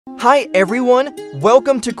Hi everyone,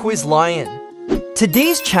 welcome to Quiz Lion.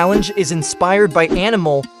 Today's challenge is inspired by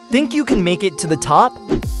Animal. Think you can make it to the top?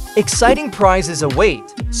 Exciting prizes await,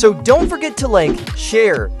 so don't forget to like,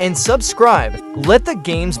 share, and subscribe. Let the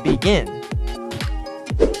games begin.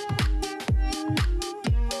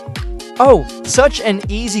 Oh, such an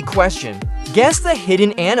easy question. Guess the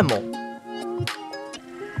hidden animal.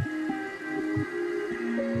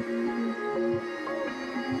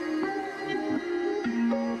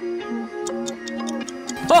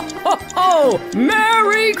 Ho, ho, ho!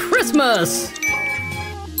 Merry Christmas!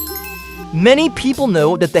 Many people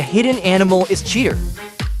know that the hidden animal is cheater.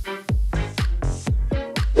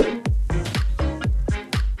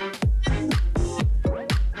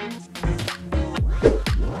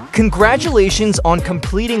 Congratulations on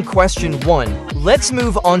completing question 1. Let's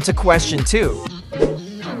move on to question 2.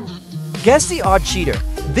 Guess the odd cheater.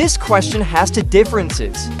 This question has two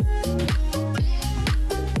differences.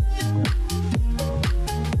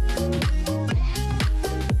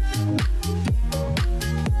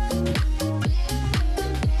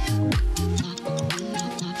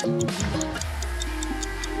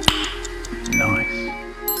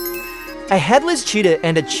 A headless cheetah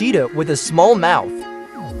and a cheetah with a small mouth.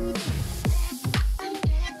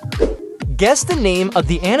 Guess the name of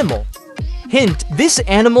the animal. Hint, this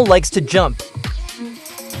animal likes to jump.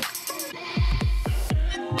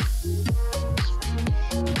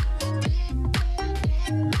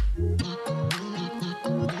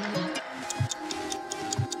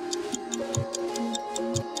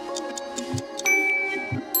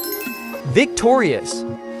 Victorious.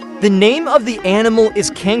 The name of the animal is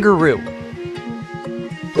kangaroo.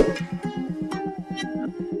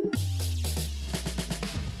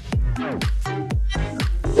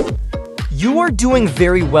 You are doing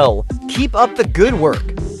very well. Keep up the good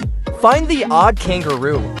work. Find the odd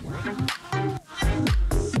kangaroo.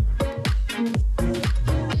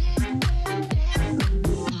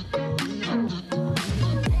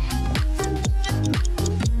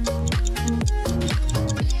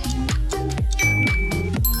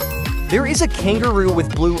 There is a kangaroo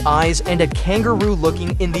with blue eyes and a kangaroo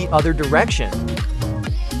looking in the other direction.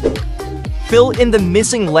 Fill in the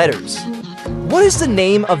missing letters. What is the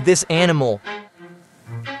name of this animal?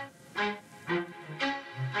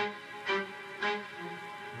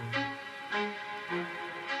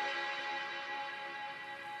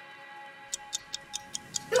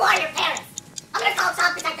 Who are your parents? I'm gonna call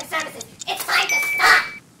Child Protective Services. It's time to stop!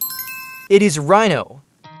 It is rhino.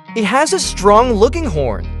 It has a strong-looking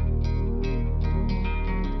horn.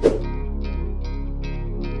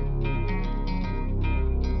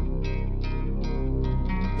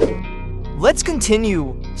 Let's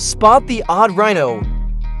continue. Spot the odd rhino.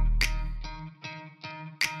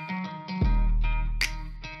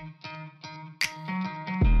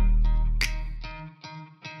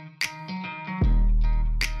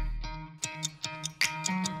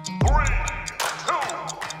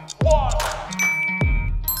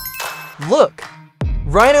 Look,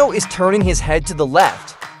 Rhino is turning his head to the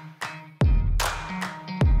left.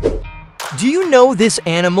 Do you know this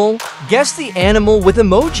animal? Guess the animal with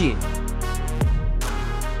emoji.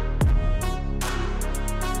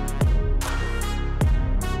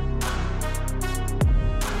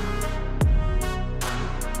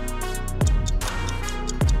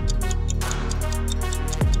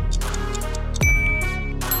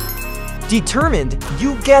 Determined,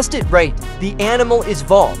 you guessed it right. The animal is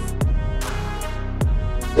Wolf.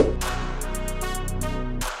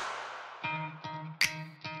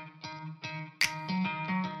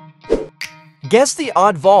 Guess the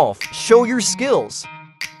odd Wolf. Show your skills.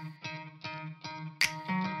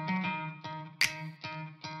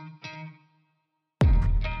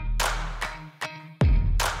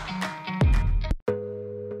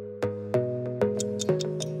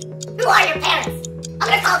 Who are your parents? I'm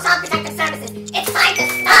gonna call Child Protective Services. It's time to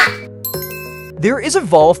stop! There is a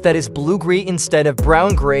Wolf that is blue-gray instead of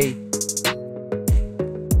brown-gray.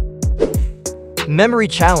 Memory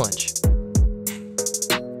challenge.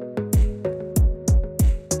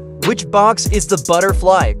 Which box is the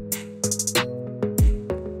butterfly?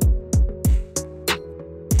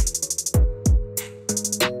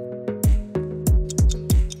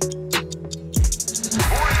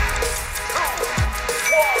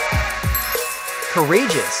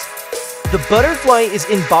 Courageous. The butterfly is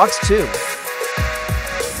in box 2.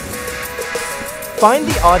 Find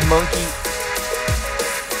the odd monkey.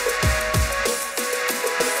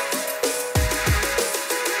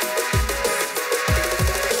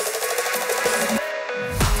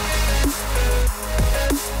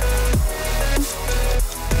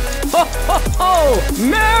 Ho, ho, ho!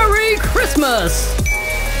 Merry Christmas!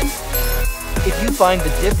 If you find the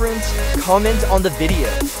difference, comment on the video.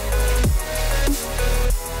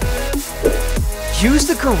 Choose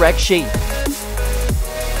the correct shape.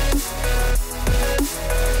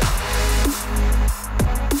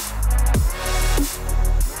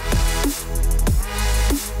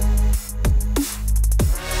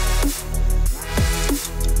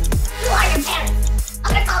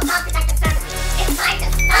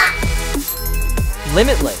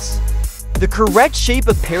 Limitless. The correct shape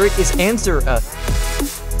of parrot is answer A.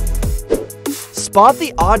 Spot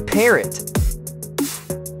the odd parrot.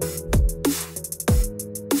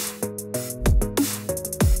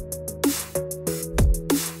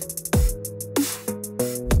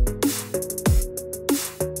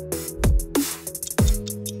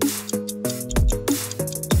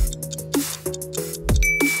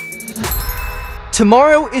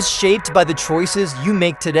 Tomorrow is shaped by the choices you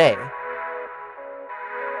make today.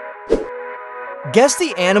 Guess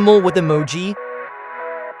the animal with emoji.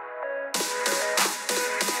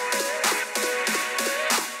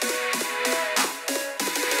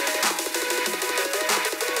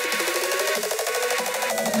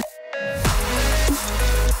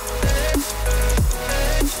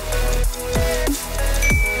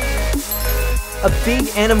 A big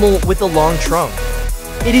animal with a long trunk.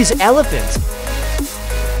 It is elephant.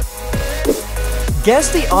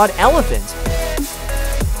 Guess the odd elephant.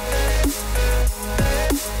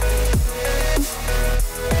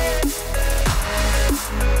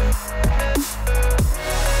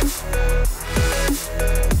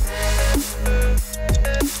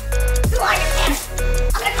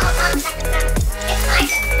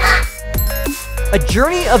 A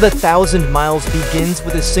journey of 1,000 miles begins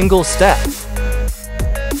with a single step.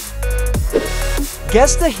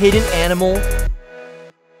 Guess the hidden animal.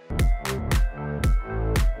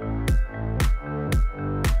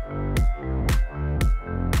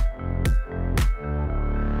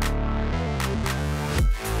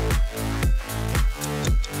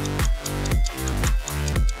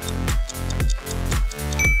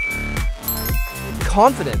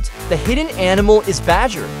 Confident. The hidden animal is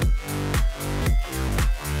badger.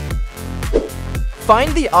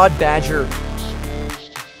 Find the odd badger.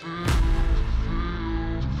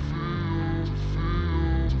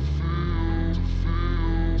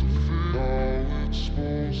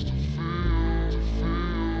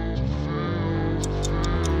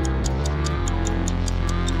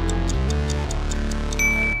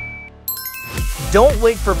 Don't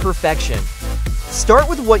wait for perfection. Start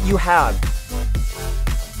with what you have.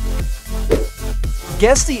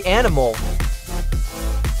 Guess the animal.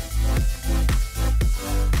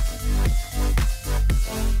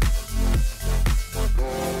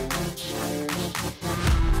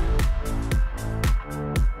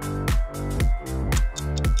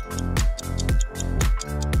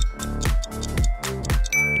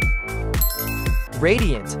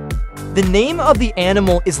 Radiant. The name of the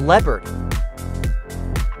animal is leopard.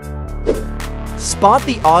 Spot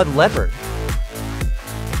the odd leopard.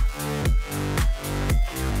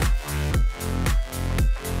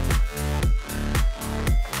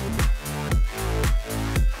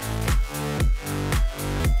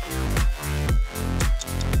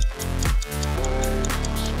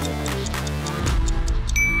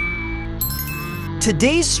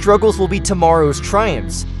 Today's struggles will be tomorrow's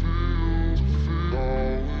triumphs.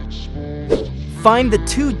 Find the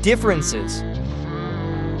two differences.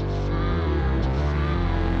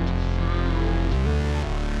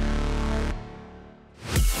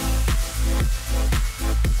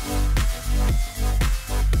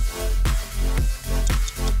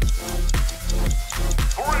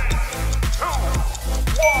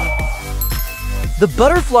 The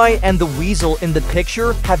butterfly and the weasel in the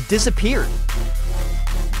picture have disappeared.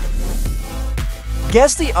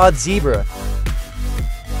 Guess the odd zebra.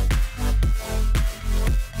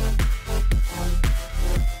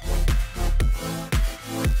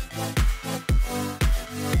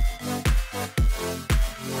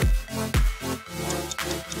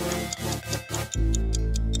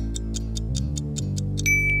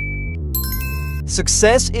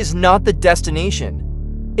 Success is not the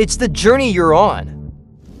destination. It's the journey you're on.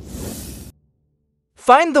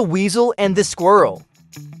 Find the weasel and the squirrel.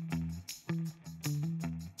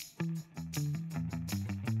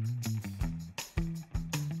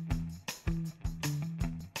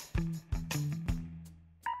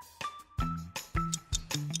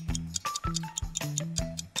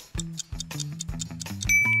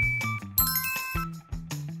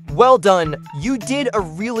 Well done, you did a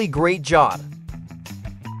really great job.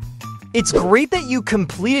 It's great that you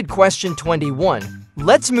completed question 21.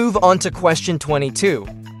 Let's move on to question 22.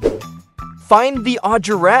 Find the odd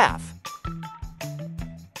giraffe.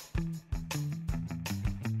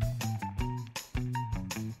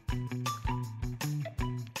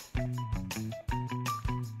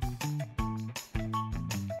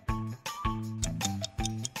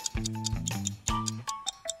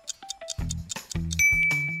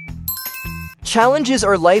 Challenges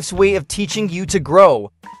are life's way of teaching you to grow.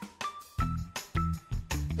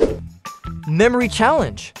 Memory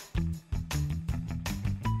challenge.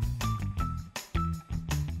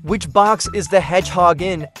 Which box is the hedgehog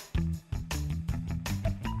in?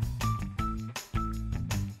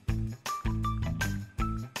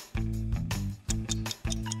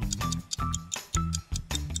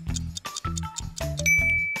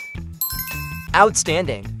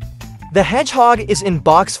 Outstanding. The hedgehog is in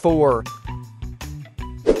box 4.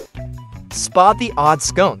 Spot the odd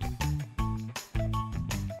skunk.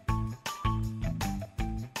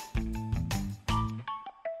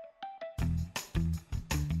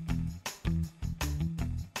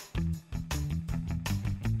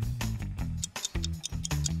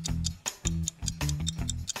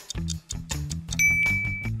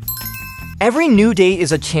 Every new day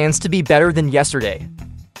is a chance to be better than yesterday.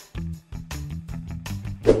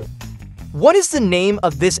 What is the name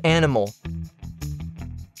of this animal?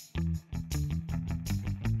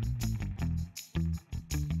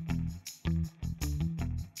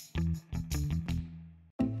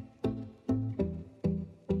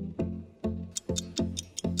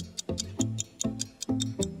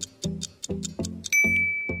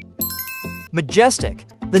 Majestic.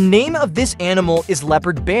 The name of this animal is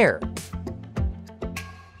leopard bear.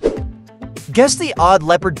 Guess the odd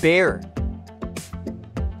leopard bear.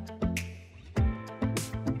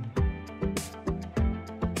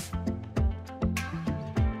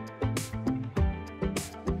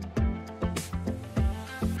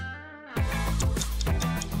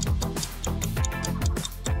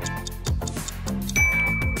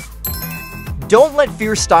 Don't let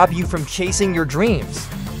fear stop you from chasing your dreams.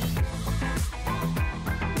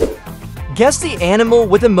 Guess the animal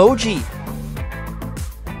with emoji.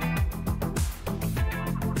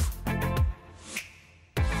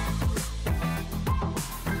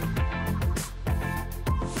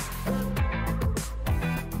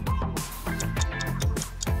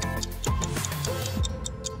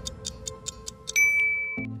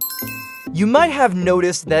 You might have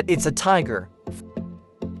noticed that it's a tiger.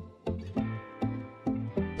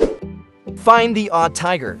 Find the odd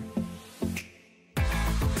tiger.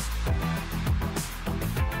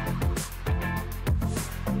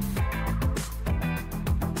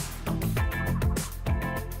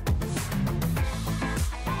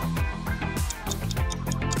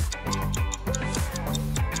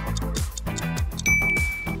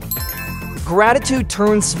 Gratitude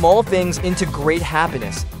turns small things into great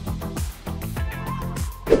happiness.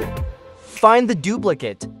 Find the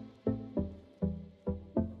duplicate.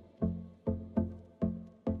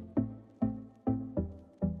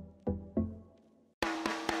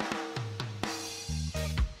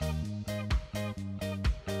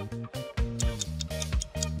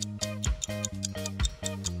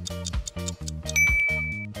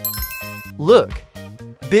 Look,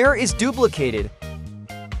 bear is duplicated.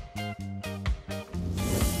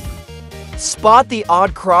 Spot the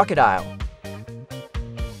odd crocodile.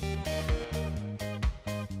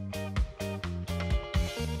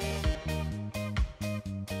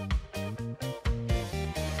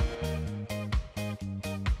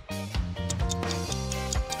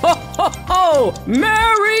 Ho, ho, ho!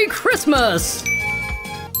 Merry Christmas!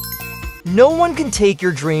 No one can take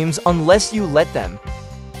your dreams unless you let them.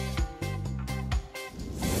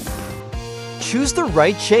 Choose the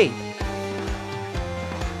right shape.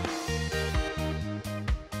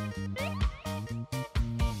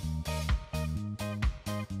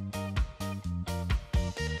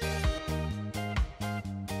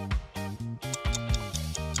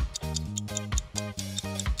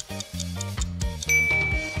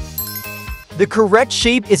 The correct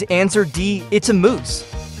shape is answer D, it's a moose.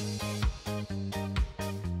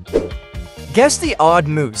 Guess the odd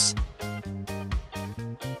moose.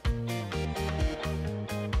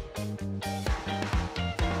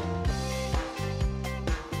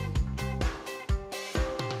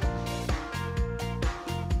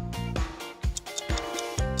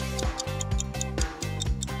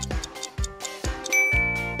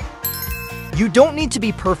 You don't need to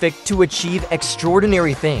be perfect to achieve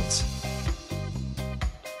extraordinary things.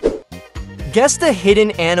 Guess the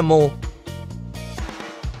hidden animal.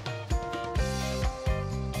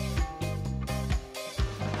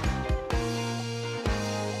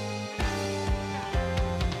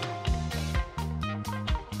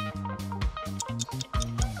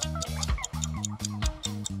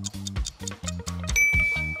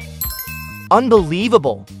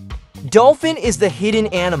 Unbelievable! Dolphin is the hidden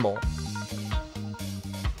animal.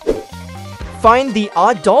 Find the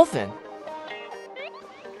odd dolphin.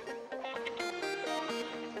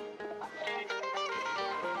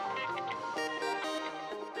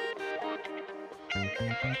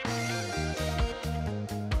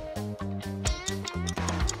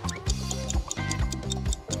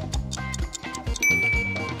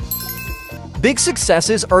 Big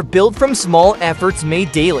successes are built from small efforts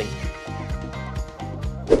made daily.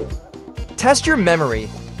 Test your memory.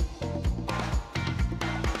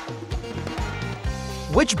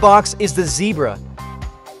 Which box is the zebra?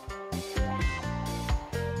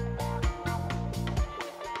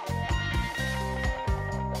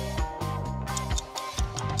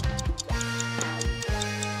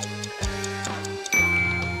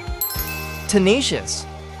 Tenacious.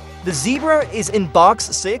 The zebra is in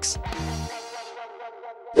box 6.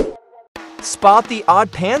 Spot the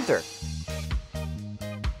odd panther.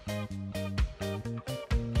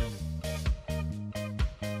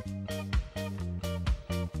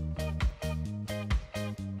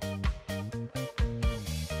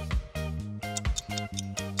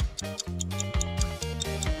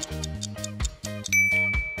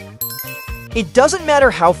 It doesn't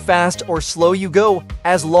matter how fast or slow you go,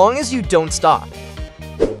 as long as you don't stop.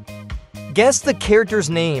 Guess the character's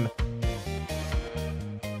name.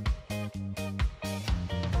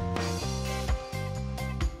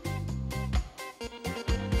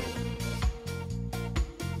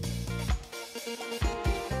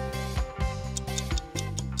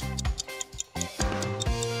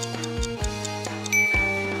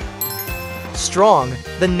 Strong.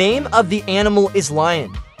 The name of the animal is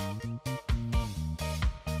lion.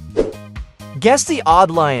 Guess the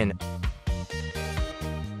odd lion.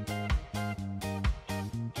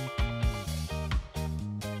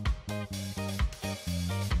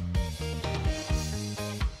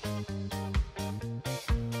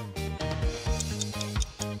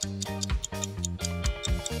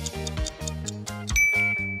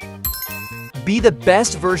 Be the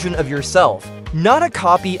best version of yourself, not a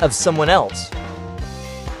copy of someone else.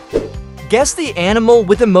 Guess the animal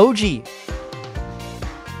with emoji.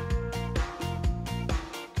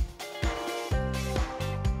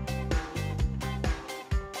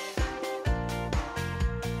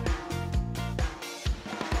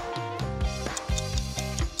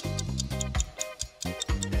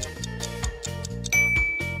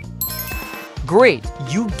 Great,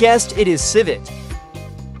 you guessed it is civet.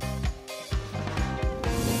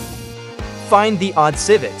 Find the odd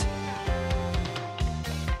civet.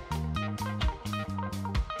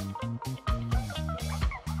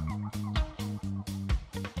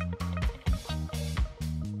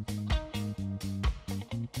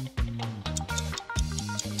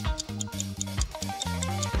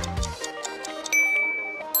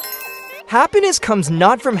 Happiness comes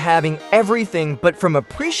not from having everything, but from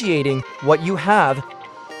appreciating what you have.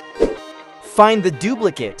 Find the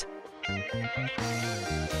duplicate.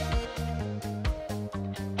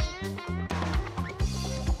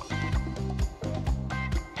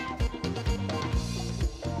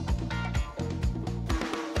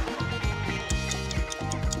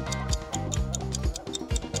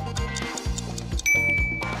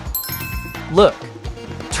 Look,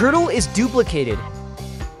 turtle is duplicated.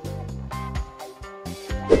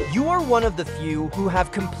 You are one of the few who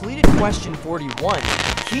have completed question 41.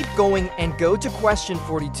 Keep going and go to question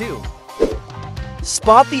 42.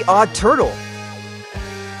 Spot the odd turtle.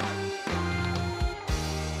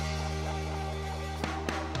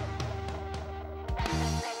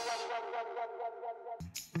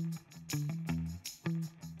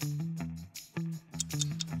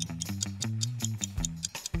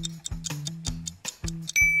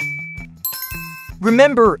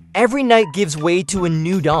 Remember, every night gives way to a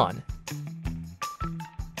new dawn.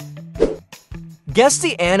 Guess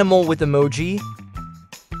the animal with emoji.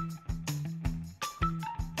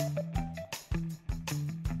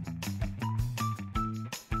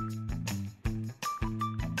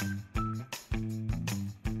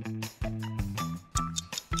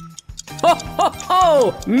 Ho ho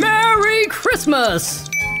ho! Merry Christmas!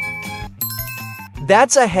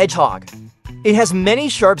 That's a hedgehog. It has many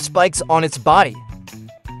sharp spikes on its body.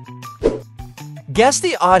 Guess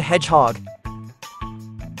the odd hedgehog.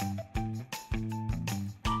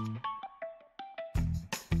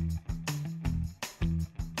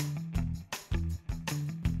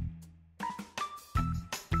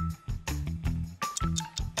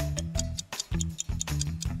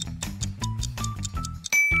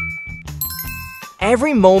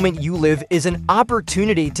 Every moment you live is an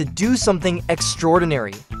opportunity to do something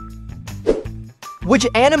extraordinary. Which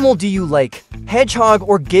animal do you like, hedgehog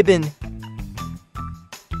or gibbon?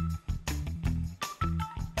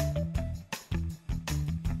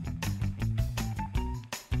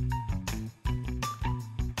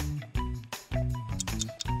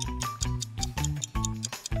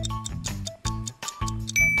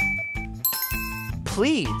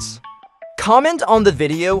 please. Comment on the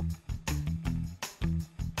video.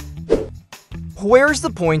 Where's the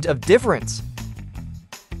point of difference?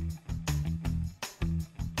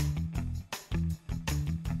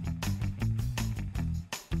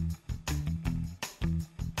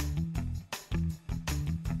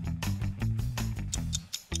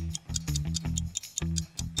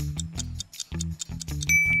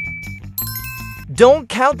 Don't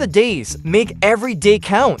count the days, make every day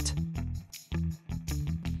count.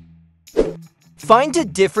 Find the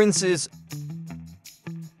differences.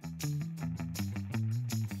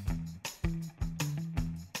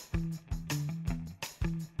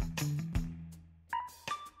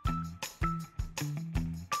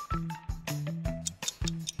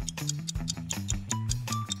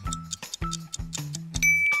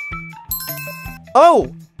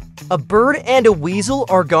 Oh, a bird and a weasel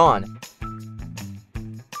are gone.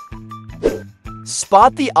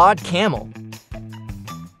 Spot the odd camel.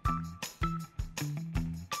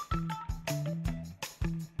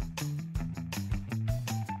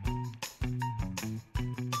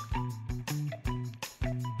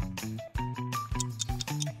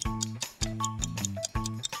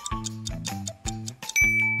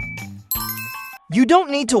 You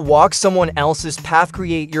don't need to walk someone else's path,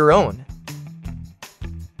 create your own.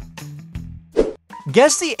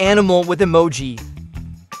 Guess the animal with emoji.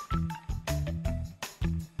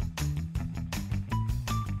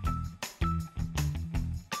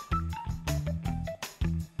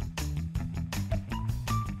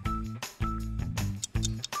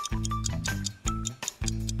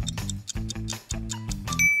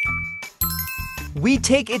 We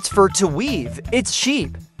take its fur to weave, it's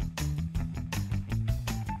sheep.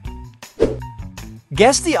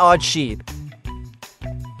 Guess the odd sheep.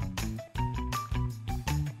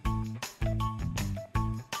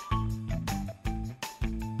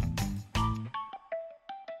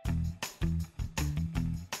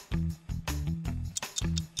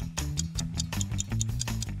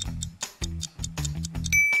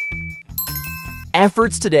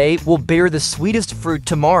 Efforts today will bear the sweetest fruit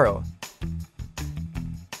tomorrow.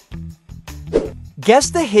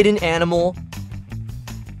 Guess the hidden animal.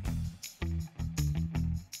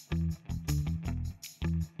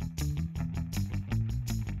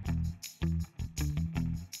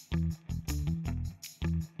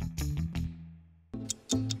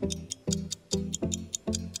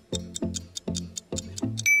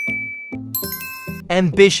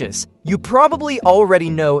 Ambitious. You probably already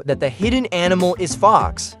know that the hidden animal is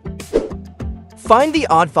fox. Find the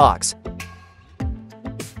odd fox.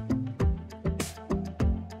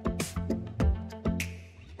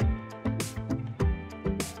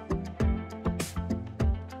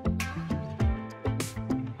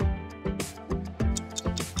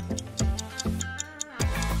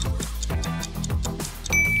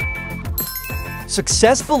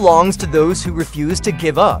 Success belongs to those who refuse to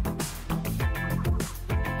give up.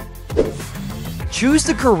 Choose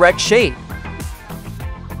the correct shape.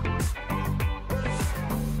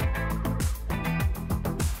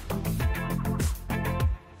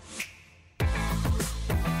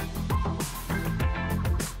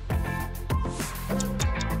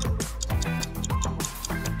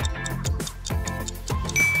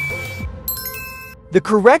 The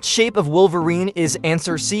correct shape of Wolverine is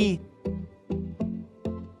answer C.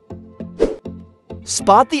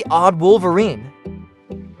 Spot the odd Wolverine.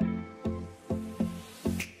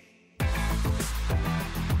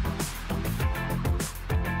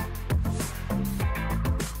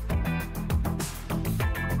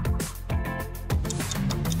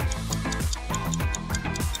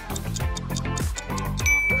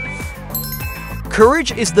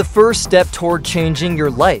 Courage is the first step toward changing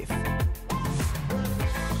your life.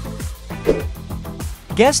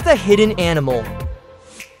 Guess the hidden animal.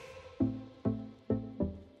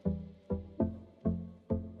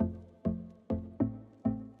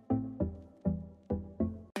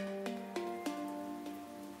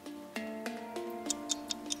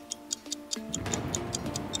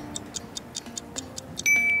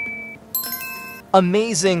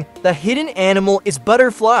 Amazing! The hidden animal is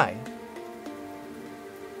butterfly.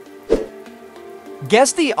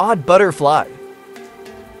 Guess the odd butterfly.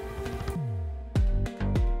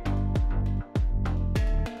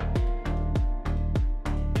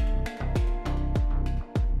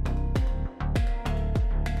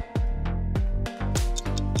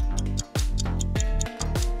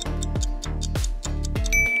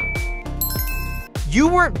 You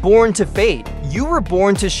weren't born to fade, you were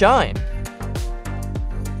born to shine.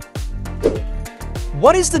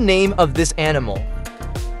 What is the name of this animal?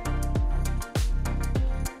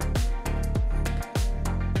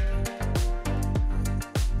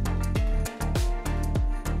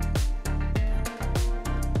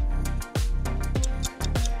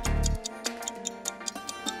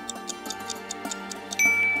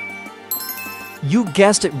 You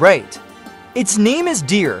guessed it right. Its name is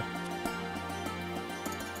deer.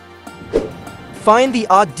 Find the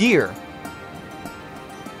odd deer.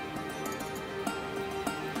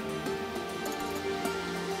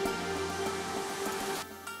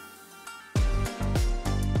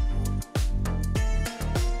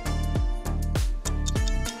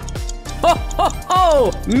 Ho, ho,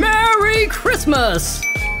 ho! Merry Christmas!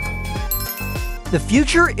 The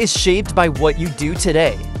future is shaped by what you do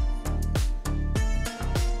today.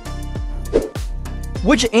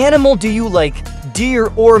 Which animal do you like,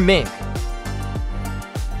 deer or mink?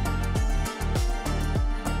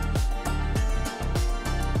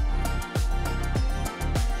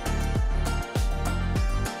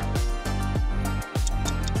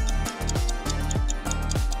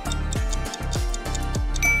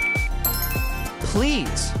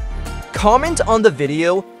 Please, comment on the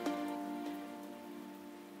video.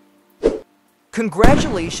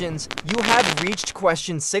 Congratulations, you have reached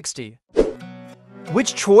question 60.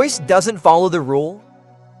 Which choice doesn't follow the rule?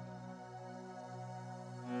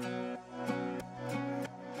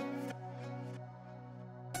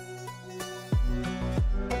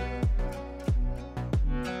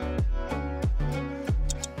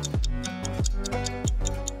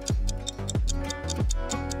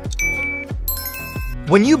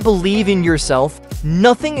 When you believe in yourself,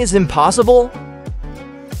 nothing is impossible.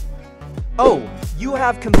 Oh, you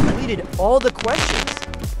have completed all the questions.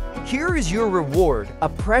 Here is your reward, a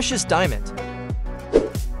precious diamond.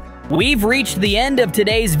 We've reached the end of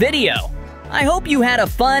today's video. I hope you had a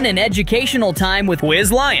fun and educational time with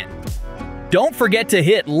Quiz Lion. Don't forget to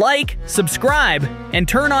hit like, subscribe, and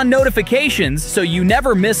turn on notifications so you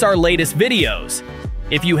never miss our latest videos.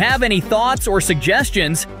 If you have any thoughts or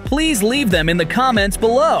suggestions, please leave them in the comments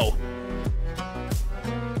below.